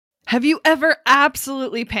Have you ever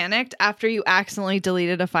absolutely panicked after you accidentally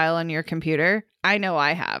deleted a file on your computer? I know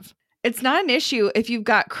I have. It's not an issue if you've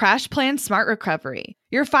got CrashPlan Smart Recovery.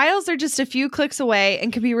 Your files are just a few clicks away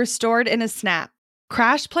and can be restored in a snap.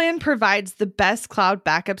 CrashPlan provides the best cloud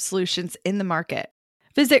backup solutions in the market.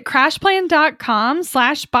 Visit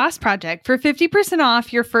crashplan.com/bossproject for 50%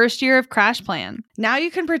 off your first year of CrashPlan. Now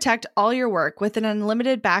you can protect all your work with an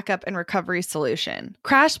unlimited backup and recovery solution.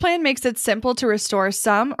 CrashPlan makes it simple to restore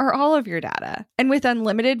some or all of your data. And with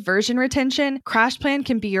unlimited version retention, CrashPlan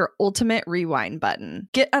can be your ultimate rewind button.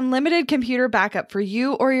 Get unlimited computer backup for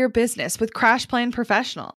you or your business with CrashPlan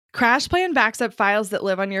Professional. CrashPlan backs up files that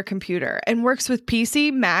live on your computer and works with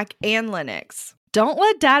PC, Mac, and Linux. Don't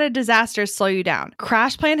let data disasters slow you down.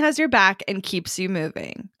 CrashPlan has your back and keeps you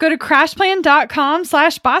moving. Go to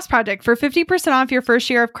crashplan.com/bossproject for 50% off your first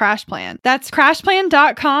year of CrashPlan. That's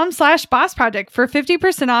crashplan.com/bossproject for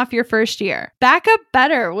 50% off your first year. Back up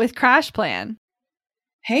better with CrashPlan.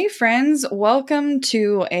 Hey friends, welcome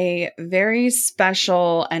to a very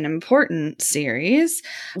special and important series.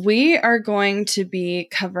 We are going to be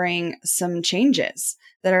covering some changes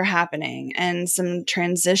that are happening and some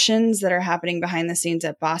transitions that are happening behind the scenes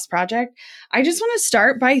at Boss Project. I just want to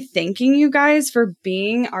start by thanking you guys for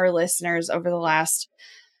being our listeners over the last,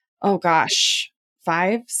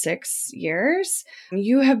 5-6 years.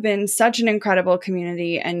 You have been such an incredible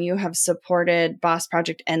community and you have supported Boss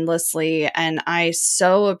Project endlessly. And I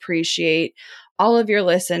so appreciate all of your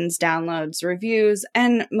listens, downloads, reviews,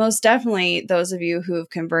 and most definitely those of you who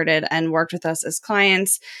have converted and worked with us as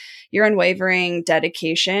clients. Your unwavering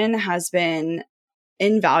dedication has been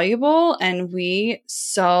invaluable, and we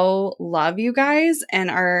so love you guys and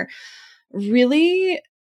are really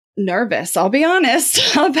nervous, I'll be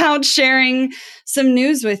honest, about sharing some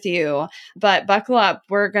news with you. But buckle up.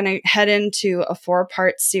 We're going to head into a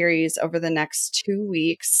 4-part series over the next 2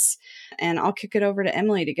 weeks, and I'll kick it over to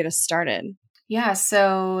Emily to get us started. Yeah,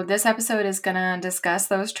 so this episode is going to discuss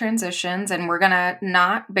those transitions, and we're going to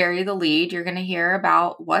not bury the lead. You're going to hear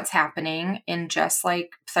about what's happening in just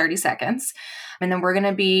like 30 seconds. And then we're going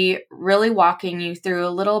to be really walking you through a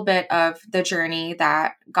little bit of the journey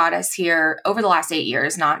that got us here over the last 8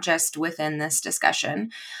 years, not just within this discussion,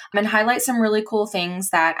 and highlight some really cool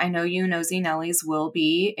things that I know you nosy Nellies will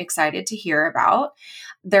be excited to hear about.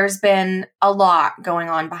 There's been a lot going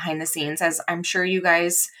on behind the scenes, as I'm sure you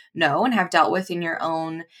guys know and have dealt with in your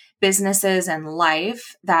own businesses and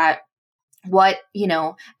life, that what,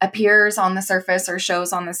 appears on the surface or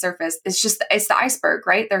shows on the surface, it's the iceberg,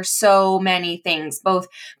 right? There's so many things, both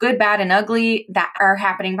good, bad, and ugly, that are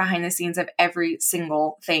happening behind the scenes of every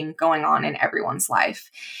single thing going on in everyone's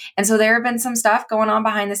life. And so there have been some stuff going on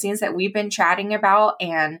behind the scenes that we've been chatting about,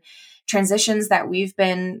 and transitions that we've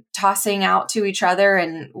been tossing out to each other,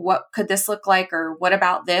 and what could this look like, or what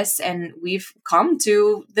about this? And we've come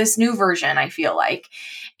to this new version, I feel like,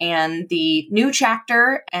 and the new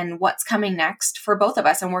chapter and what's coming next for both of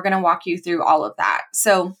us. And we're going to walk you through all of that.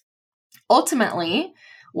 So ultimately,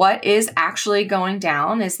 what is actually going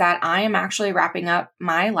down is that I am actually wrapping up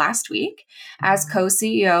my last week as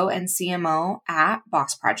co-CEO and CMO at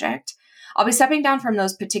Boss Project. I'll be stepping down from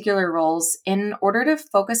those particular roles in order to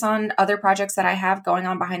focus on other projects that I have going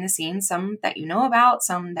on behind the scenes, some that you know about,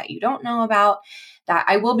 some that you don't know about, that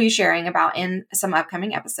I will be sharing about in some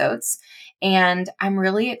upcoming episodes. And I'm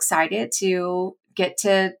really excited to get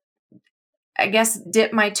to,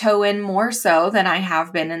 dip my toe in more so than I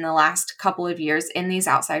have been in the last couple of years in these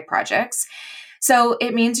outside projects. So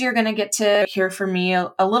it means you're going to get to hear from me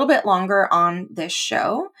a little bit longer on this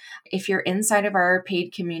show. If you're inside of our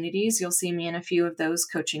paid communities, you'll see me in a few of those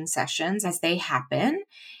coaching sessions as they happen.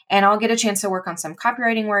 And I'll get a chance to work on some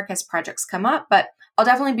copywriting work as projects come up, but I'll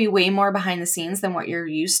definitely be way more behind the scenes than what you're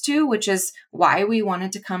used to, which is why we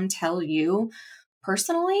wanted to come tell you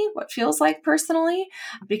personally what feels like personally,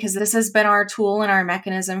 because this has been our tool and our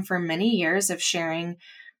mechanism for many years of sharing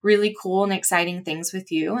really cool and exciting things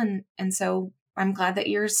with you. And so I'm glad that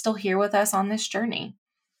you're still here with us on this journey.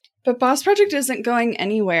 But Boss Project isn't going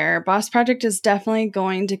anywhere. Boss Project is definitely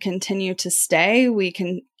going to continue to stay. We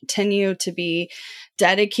continue to be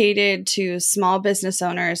dedicated to small business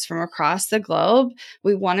owners from across the globe.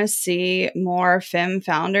 We want to see more femme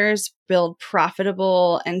founders build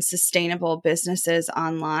profitable and sustainable businesses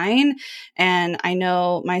online. And I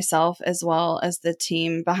know myself, as well as the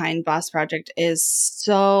team behind Boss Project, is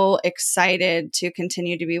so excited to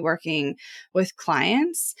continue to be working with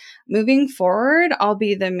clients. Moving forward, I'll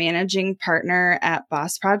be the managing partner at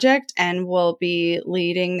Boss Project and will be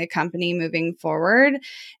leading the company moving forward.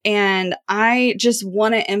 And I just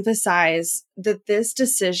want to emphasize that this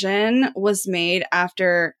decision was made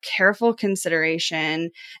after careful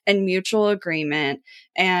consideration and mutual agreement.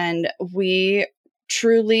 And we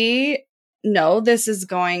truly know this is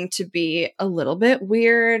going to be a little bit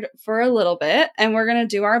weird for a little bit, and we're going to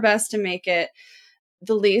do our best to make it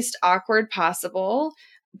the least awkward possible.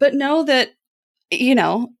 But know that,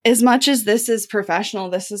 as much as this is professional,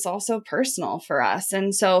 this is also personal for us.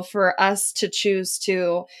 And so for us to choose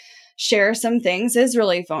to share some things is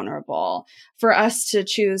really vulnerable. For us to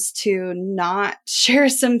choose to not share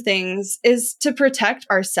some things is to protect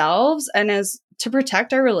ourselves and as to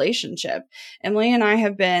protect our relationship. Emily and I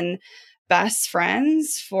have been best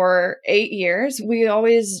friends for 8 years. We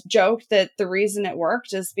always joked that the reason it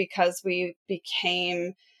worked is because we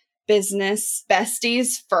became business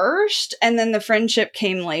besties first, and then the friendship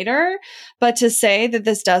came later. But to say that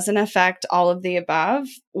this doesn't affect all of the above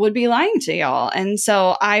would be lying to y'all. And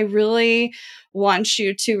so I really want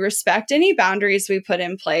you to respect any boundaries we put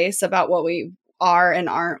in place about what we are and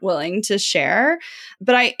aren't willing to share.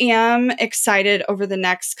 But I am excited over the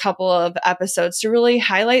next couple of episodes to really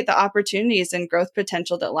highlight the opportunities and growth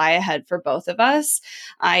potential that lie ahead for both of us.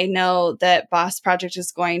 I know that Boss Project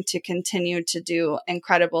is going to continue to do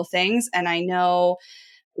incredible things, and I know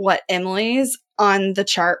what Emily's on the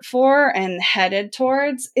chart for and headed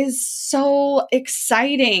towards is so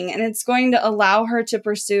exciting, and it's going to allow her to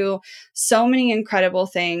pursue so many incredible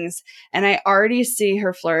things. And I already see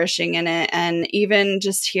her flourishing in it. And even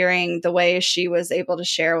just hearing the way she was able to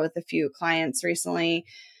share with a few clients recently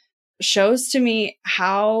shows to me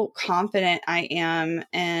how confident I am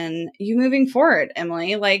in you moving forward,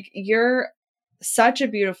 Emily. Like, you're such a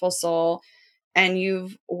beautiful soul, and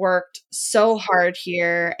you've worked so hard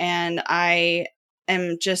here. And I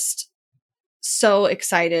am just so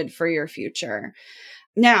excited for your future.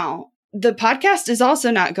 Now, the podcast is also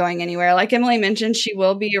not going anywhere. Like Emily mentioned, she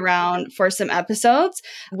will be around for some episodes.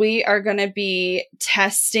 We are going to be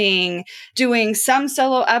testing, doing some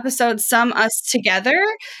solo episodes, some us together,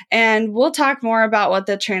 and we'll talk more about what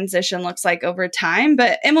the transition looks like over time.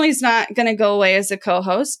 But Emily's not going to go away as a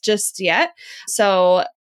co-host just yet. So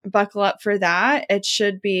buckle up for that. It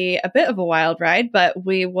should be a bit of a wild ride, but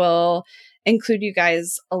we will include you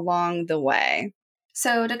guys along the way.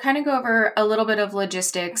 So to kind of go over a little bit of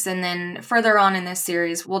logistics, and then further on in this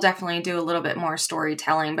series, we'll definitely do a little bit more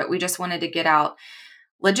storytelling, but we just wanted to get out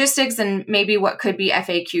logistics and maybe what could be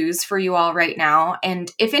FAQs for you all right now.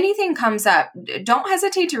 And if anything comes up, don't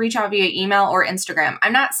hesitate to reach out via email or Instagram.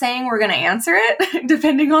 I'm not saying we're going to answer it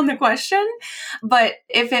depending on the question, but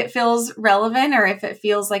if it feels relevant or if it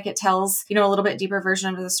feels like it tells, a little bit deeper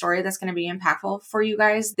version of the story that's going to be impactful for you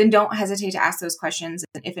guys, then don't hesitate to ask those questions.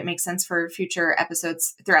 And if it makes sense for future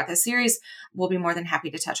episodes throughout this series, we'll be more than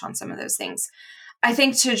happy to touch on some of those things. I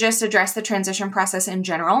think to just address the transition process in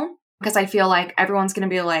general, because I feel like everyone's going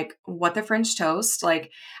to be like, what the French toast?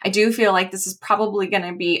 Like, I do feel like this is probably going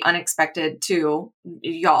to be unexpected to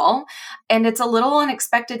y'all. And it's a little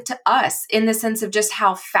unexpected to us in the sense of just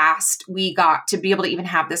how fast we got to be able to even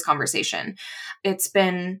have this conversation. It's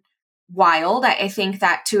been wild. I think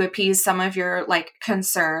that to appease some of your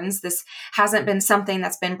concerns, this hasn't been something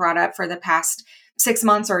that's been brought up for the past 6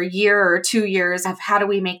 months or a year or 2 years of how do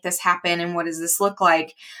we make this happen and what does this look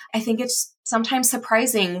like? I think it's sometimes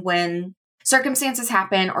surprising when circumstances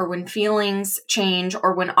happen or when feelings change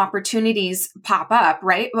or when opportunities pop up,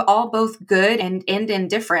 right? All both good and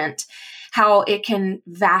indifferent, how it can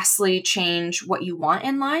vastly change what you want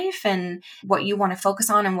in life and what you want to focus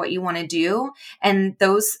on and what you want to do. And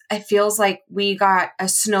it feels like we got a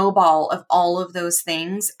snowball of all of those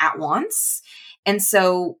things at once. And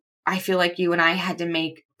so I feel like you and I had to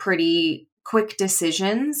make pretty quick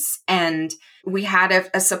decisions, and we had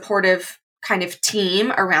a supportive kind of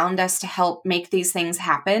team around us to help make these things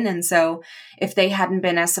happen. And so if they hadn't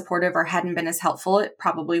been as supportive or hadn't been as helpful, it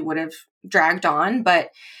probably would have dragged on,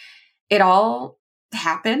 but it all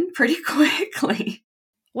happened pretty quickly.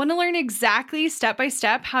 Want to learn exactly step by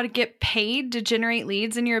step how to get paid to generate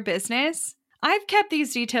leads in your business? I've kept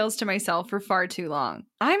these details to myself for far too long.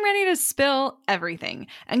 I'm ready to spill everything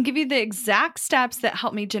and give you the exact steps that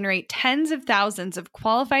help me generate tens of thousands of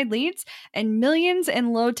qualified leads and millions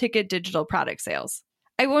in low-ticket digital product sales.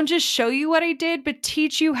 I won't just show you what I did, but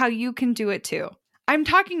teach you how you can do it too. I'm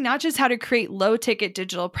talking not just how to create low-ticket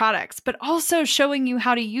digital products, but also showing you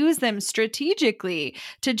how to use them strategically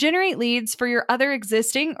to generate leads for your other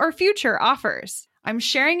existing or future offers. I'm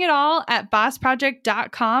sharing it all at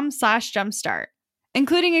bossproject.com/jumpstart,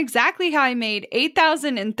 including exactly how I made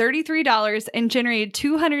 $8,033 and generated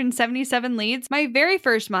 277 leads my very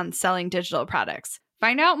first month selling digital products.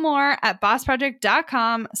 Find out more at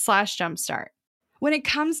bossproject.com/jumpstart. When it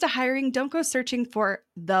comes to hiring, don't go searching for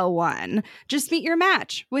the one. Just meet your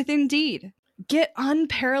match with Indeed. Get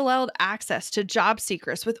unparalleled access to job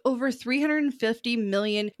seekers with over 350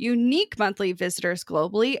 million unique monthly visitors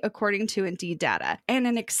globally, according to Indeed data, and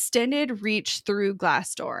an extended reach through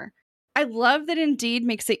Glassdoor. I love that Indeed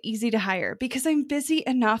makes it easy to hire because I'm busy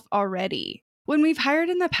enough already. When we've hired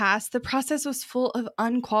in the past, the process was full of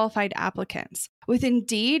unqualified applicants. With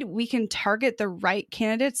Indeed, we can target the right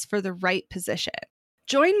candidates for the right position.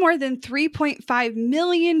 Join more than 3.5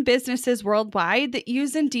 million businesses worldwide that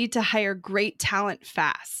use Indeed to hire great talent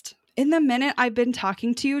fast. In the minute I've been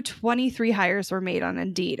talking to you, 23 hires were made on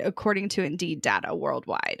Indeed, according to Indeed data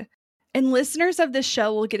worldwide. And listeners of this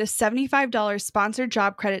show will get a $75 sponsored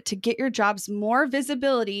job credit to get your jobs more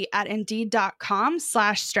visibility at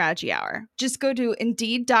Indeed.com/Strategy Hour. Just go to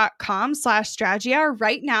Indeed.com/Strategy Hour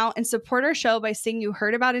right now and support our show by saying you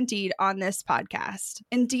heard about Indeed on this podcast.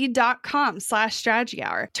 Indeed.com/Strategy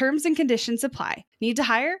Hour. Terms and conditions apply. Need to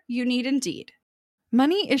hire? You need Indeed.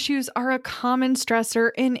 Money issues are a common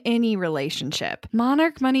stressor in any relationship.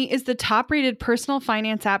 Monarch Money is the top-rated personal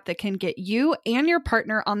finance app that can get you and your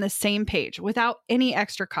partner on the same page without any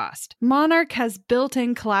extra cost. Monarch has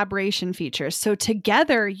built-in collaboration features, so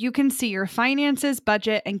together you can see your finances,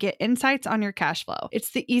 budget, and get insights on your cash flow.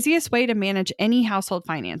 It's the easiest way to manage any household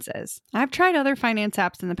finances. I've tried other finance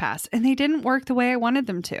apps in the past, and they didn't work the way I wanted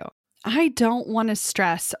them to. I don't want to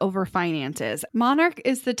stress over finances. Monarch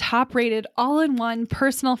is the top-rated all-in-one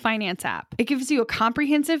personal finance app. It gives you a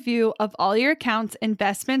comprehensive view of all your accounts,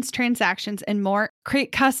 investments, transactions, and more.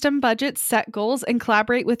 Create custom budgets, set goals, and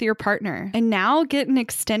collaborate with your partner. And now get an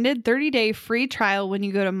extended 30-day free trial when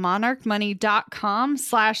you go to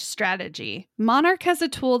monarchmoney.com/strategy. Monarch has a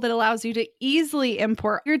tool that allows you to easily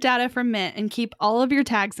import your data from Mint and keep all of your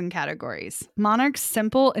tags and categories. Monarch's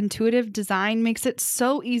simple, intuitive design makes it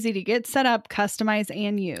so easy to get set up, customize,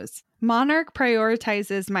 and use. Monarch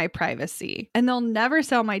prioritizes my privacy, and they'll never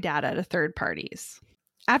sell my data to third parties.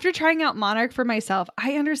 After trying out Monarch for myself,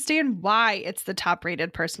 I understand why it's the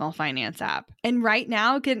top-rated personal finance app. And right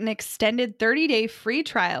now, get an extended 30-day free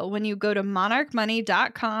trial when you go to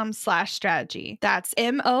monarchmoney.com/strategy. That's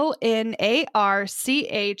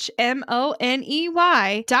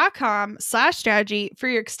monarchmoney.com/strategy for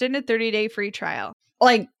your extended 30-day free trial.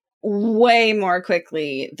 Like, way more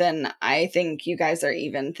quickly than I think you guys are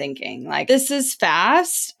even thinking. Like, this is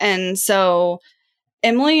fast. And so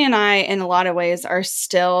Emily and I, in a lot of ways, are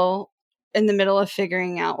still in the middle of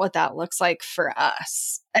figuring out what that looks like for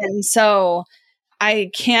us. And so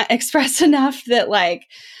I can't express enough that, like,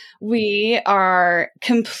 we are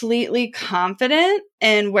completely confident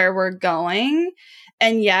in where we're going,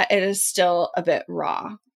 and yet it is still a bit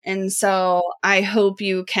raw. And so I hope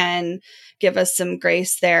you can give us some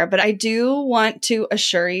grace there. But I do want to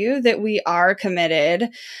assure you that we are committed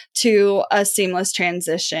to a seamless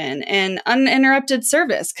transition and uninterrupted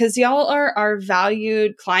service, because y'all are our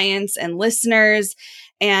valued clients and listeners.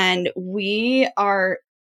 And we are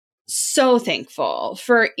so thankful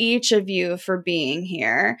for each of you for being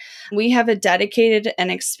here. We have a dedicated and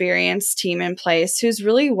experienced team in place who's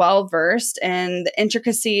really well versed in the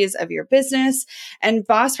intricacies of your business, and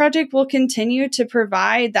Boss Project will continue to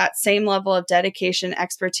provide that same level of dedication,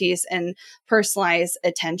 expertise, and personalized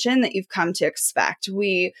attention that you've come to expect.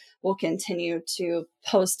 We will continue to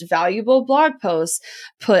post valuable blog posts,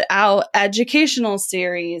 put out educational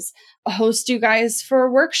series, host you guys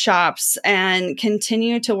for workshops, and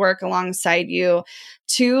continue to work alongside you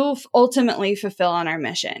to ultimately fulfill on our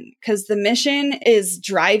mission. Because the mission is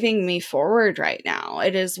driving me forward right now.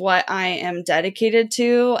 It is what I am dedicated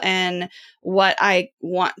to and what I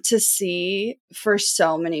want to see for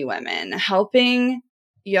so many women. Helping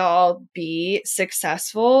y'all be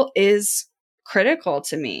successful is critical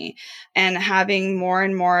to me, and having more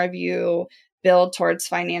and more of you build towards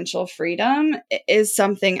financial freedom is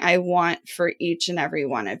something I want for each and every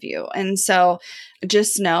one of you. And so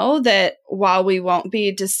just know that while we won't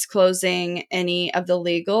be disclosing any of the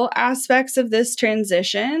legal aspects of this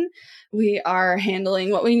transition, we are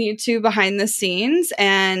handling what we need to behind the scenes.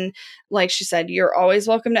 And like she said, you're always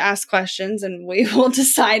welcome to ask questions, and we will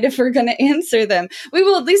decide if we're going to answer them. We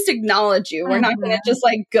will at least acknowledge you. We're not going to just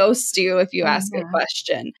like ghost you if you ask a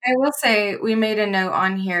question. I will say we made a note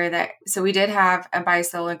on here that, so we did have a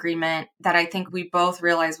buy-sell agreement that I think we both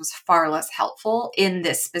realized was far less helpful in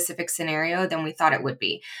this specific scenario than we thought it would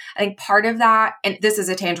be. I think part of that, and this is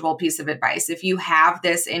a tangible piece of advice, if you have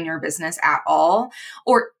this in your business at all,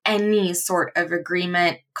 or any sort of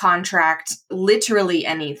agreement, contract, literally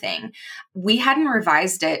anything, we hadn't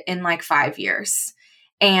revised it in like 5 years.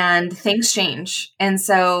 and things change. And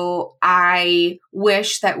so I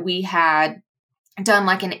wish that we had done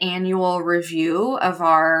like an annual review of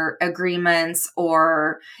our agreements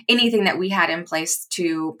or anything that we had in place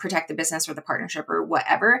to protect the business or the partnership or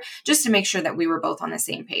whatever, just to make sure that we were both on the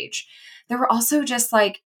same page. There were also just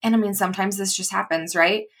like, and I mean, sometimes this just happens,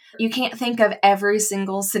 right? You can't think of every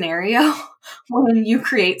single scenario when you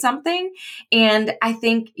create something. And I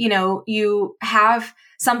think, you have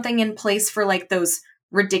something in place for like those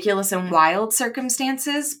ridiculous and wild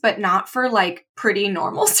circumstances, but not for like pretty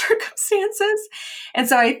normal circumstances. And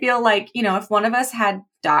so I feel like, if one of us had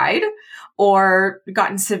died or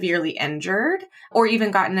gotten severely injured or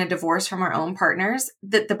even gotten a divorce from our own partners,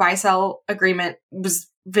 that the buy-sell agreement was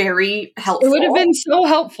very helpful. It would have been so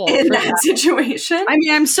helpful in that situation. I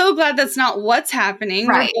mean, I'm so glad that's not what's happening.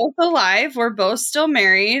 Right. We're both alive. We're both still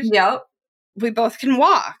married. Yep. We both can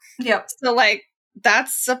walk. Yep. So like,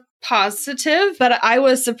 that's a positive, but I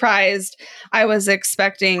was surprised. I was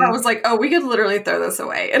expecting. I was like, oh, we could literally throw this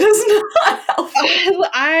away. It is not helpful.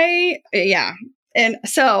 Yeah. And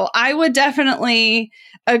so I would definitely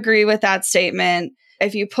agree with that statement.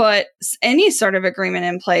 If you put any sort of agreement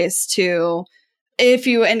in place if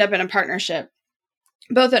you end up in a partnership,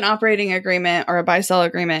 both an operating agreement or a buy-sell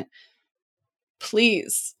agreement,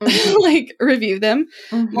 please like review them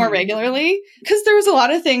more regularly. Because there was a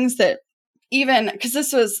lot of things that because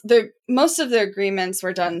this was most of the agreements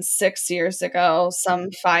were done 6 years ago, some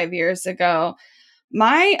 5 years ago.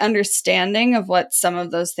 My understanding of what some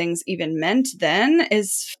of those things even meant then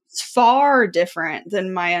is far different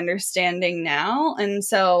than my understanding now. And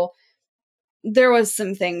so there was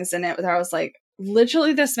some things in it that I was like,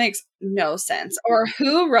 literally, this makes no sense. Or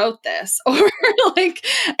who wrote this? Or like,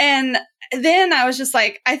 and then I was just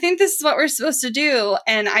like, I think this is what we're supposed to do.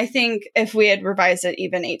 And I think if we had revised it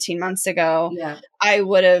even 18 months ago, I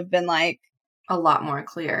would have been like a lot more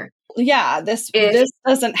clear. Yeah, this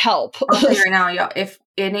doesn't help. I'll tell you right now, y'all, if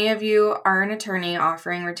any of you are an attorney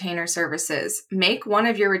offering retainer services, make one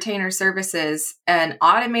of your retainer services an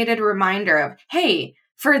automated reminder of, hey,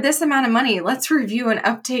 for this amount of money, let's review and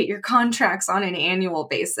update your contracts on an annual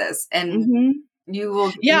basis. And you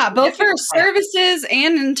will. Yeah, both for services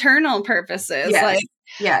and internal purposes.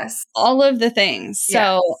 Yes. All of the things.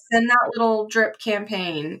 So send that little drip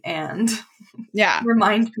campaign and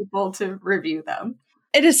remind people to review them.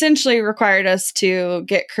 It essentially required us to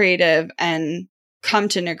get creative and come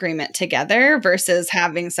to an agreement together versus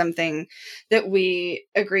having something that we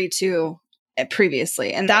agreed to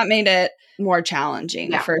previously. And that made it more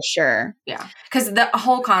challenging for sure. Yeah. Because the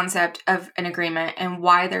whole concept of an agreement and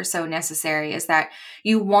why they're so necessary is that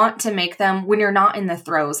you want to make them when you're not in the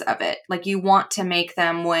throes of it. Like you want to make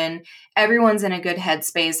them when everyone's in a good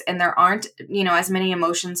headspace and there aren't, as many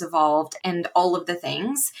emotions involved and all of the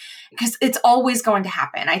things, because it's always going to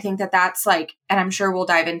happen. I think that that's like, and I'm sure we'll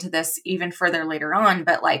dive into this even further later on,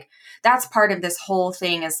 but like that's part of this whole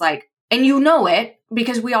thing is like, and it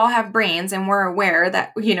because we all have brains and we're aware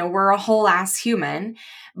that, we're a whole ass human,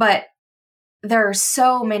 but there are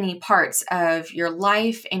so many parts of your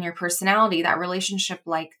life and your personality that relationship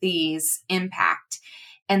like these impact.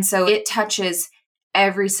 And so it touches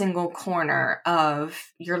every single corner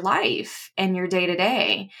of your life and your day to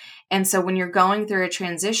day. And so when you're going through a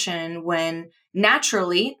transition, when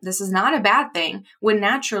naturally, this is not a bad thing, when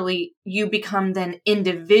naturally you become then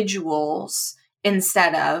individuals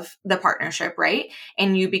instead of the partnership, right?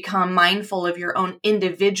 And you become mindful of your own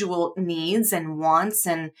individual needs and wants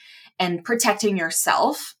and protecting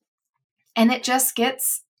yourself. And it just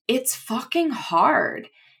it's fucking hard.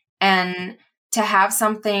 And to have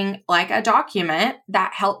something like a document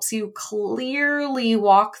that helps you clearly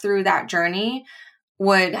walk through that journey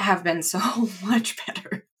would have been so much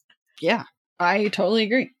better. Yeah, I totally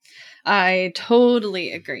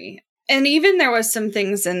agree. And even there was some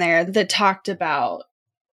things in there that talked about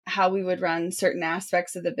how we would run certain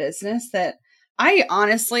aspects of the business that I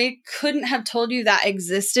honestly couldn't have told you that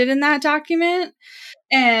existed in that document.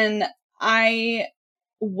 And I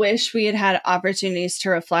wish we had had opportunities to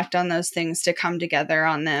reflect on those things, to come together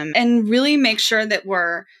on them and really make sure that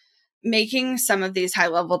we're making some of these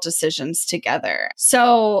high-level decisions together.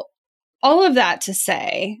 So all of that to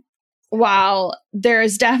say, while there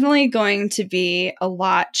is definitely going to be a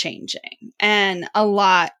lot changing and a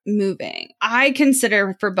lot moving, I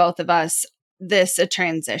consider for both of us this a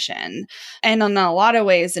transition and in a lot of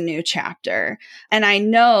ways a new chapter. And I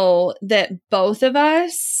know that both of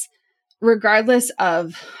us, regardless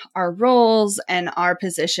of our roles and our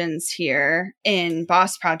positions here in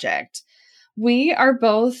Boss Project, we are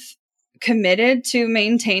both committed to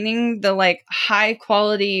maintaining the like high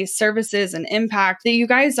quality services and impact that you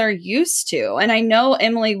guys are used to. And I know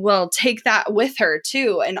Emily will take that with her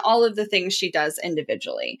too, and all of the things she does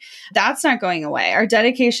individually. That's not going away. Our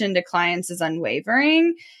dedication to clients is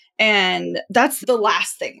unwavering. And that's the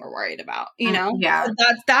last thing we're worried about, you know? Yeah.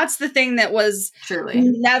 That's the thing that was Truly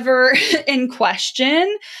never in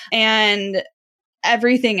question. And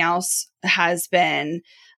everything else has been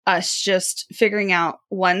us just figuring out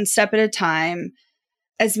one step at a time,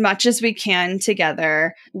 as much as we can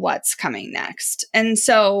together, what's coming next. And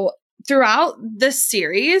so throughout this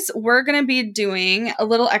series, we're going to be doing a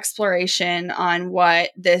little exploration on what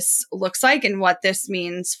this looks like and what this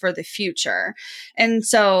means for the future. And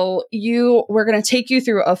so we're going to take you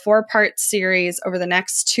through a 4-part series over the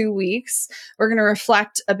next 2 weeks. We're going to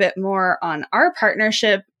reflect a bit more on our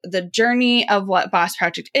partnership, the journey of what Boss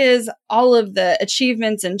Project is, all of the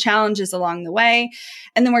achievements and challenges along the way.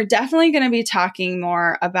 And then we're definitely going to be talking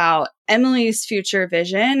more about Emily's future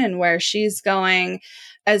vision and where she's going,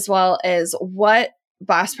 as well as what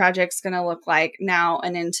Boss Project's going to look like now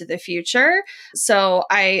and into the future. So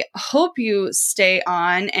I hope you stay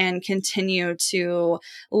on and continue to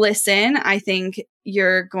listen. I think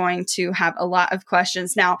you're going to have a lot of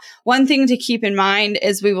questions. Now, one thing to keep in mind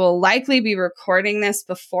is we will likely be recording this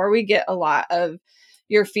before we get a lot of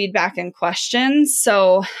your feedback and questions.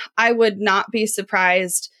 So I would not be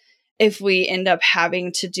surprised if we end up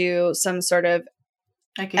having to do some sort of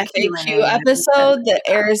like FAQ episode that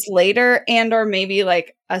airs later, and or maybe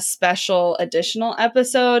like a special additional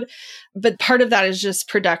episode. But part of that is just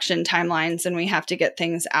production timelines, and we have to get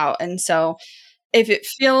things out. And so if it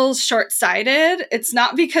feels short-sighted, it's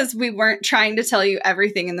not because we weren't trying to tell you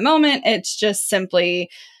everything in the moment. It's just simply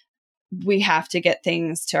we have to get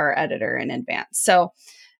things to our editor in advance. So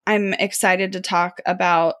I'm excited to talk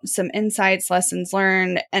about some insights, lessons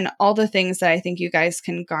learned, and all the things that I think you guys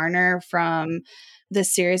can garner from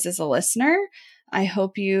this series as a listener. I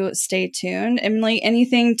hope you stay tuned. Emily,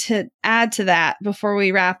 anything to add to that before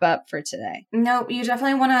we wrap up for today? No, you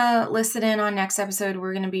definitely want to listen in on next episode.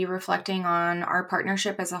 We're going to be reflecting on our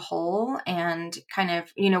partnership as a whole and kind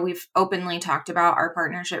of, we've openly talked about our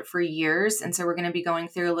partnership for years. And so we're going to be going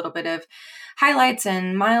through a little bit of highlights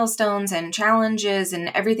and milestones and challenges and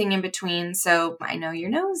everything in between. So I know you're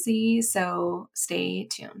nosy, so stay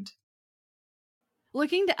tuned.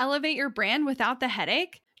 Looking to elevate your brand without the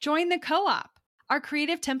headache? Join the Co-op, our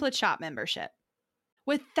creative template shop membership.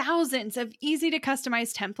 With thousands of easy to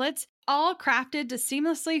customize templates, all crafted to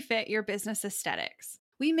seamlessly fit your business aesthetics,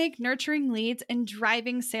 we make nurturing leads and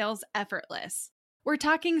driving sales effortless. We're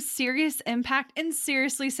talking serious impact and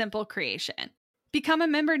seriously simple creation. Become a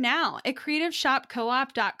member now at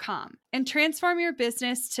creativeshopcoop.com and transform your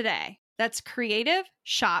business today. That's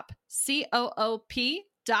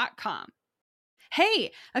creativeshopcoop.com.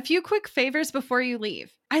 Hey, a few quick favors before you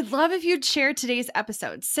leave. I'd love if you'd share today's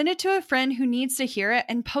episode, send it to a friend who needs to hear it,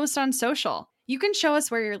 and post on social. You can show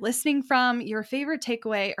us where you're listening from, your favorite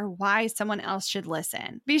takeaway, or why someone else should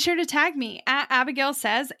listen. Be sure to tag me at Abigail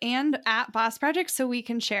Says and at Boss Project so we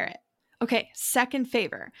can share it. Okay, second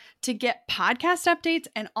favor. To get podcast updates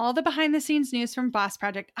and all the behind-the-scenes news from Boss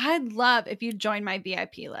Project, I'd love if you'd join my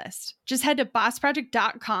VIP list. Just head to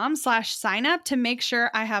bossproject.com/signup to make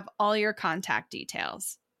sure I have all your contact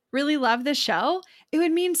details. Really love the show? It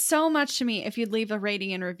would mean so much to me if you'd leave a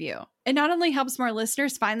rating and review. It not only helps more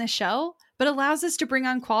listeners find the show, but allows us to bring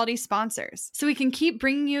on quality sponsors so we can keep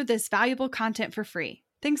bringing you this valuable content for free.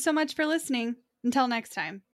 Thanks so much for listening. Until next time.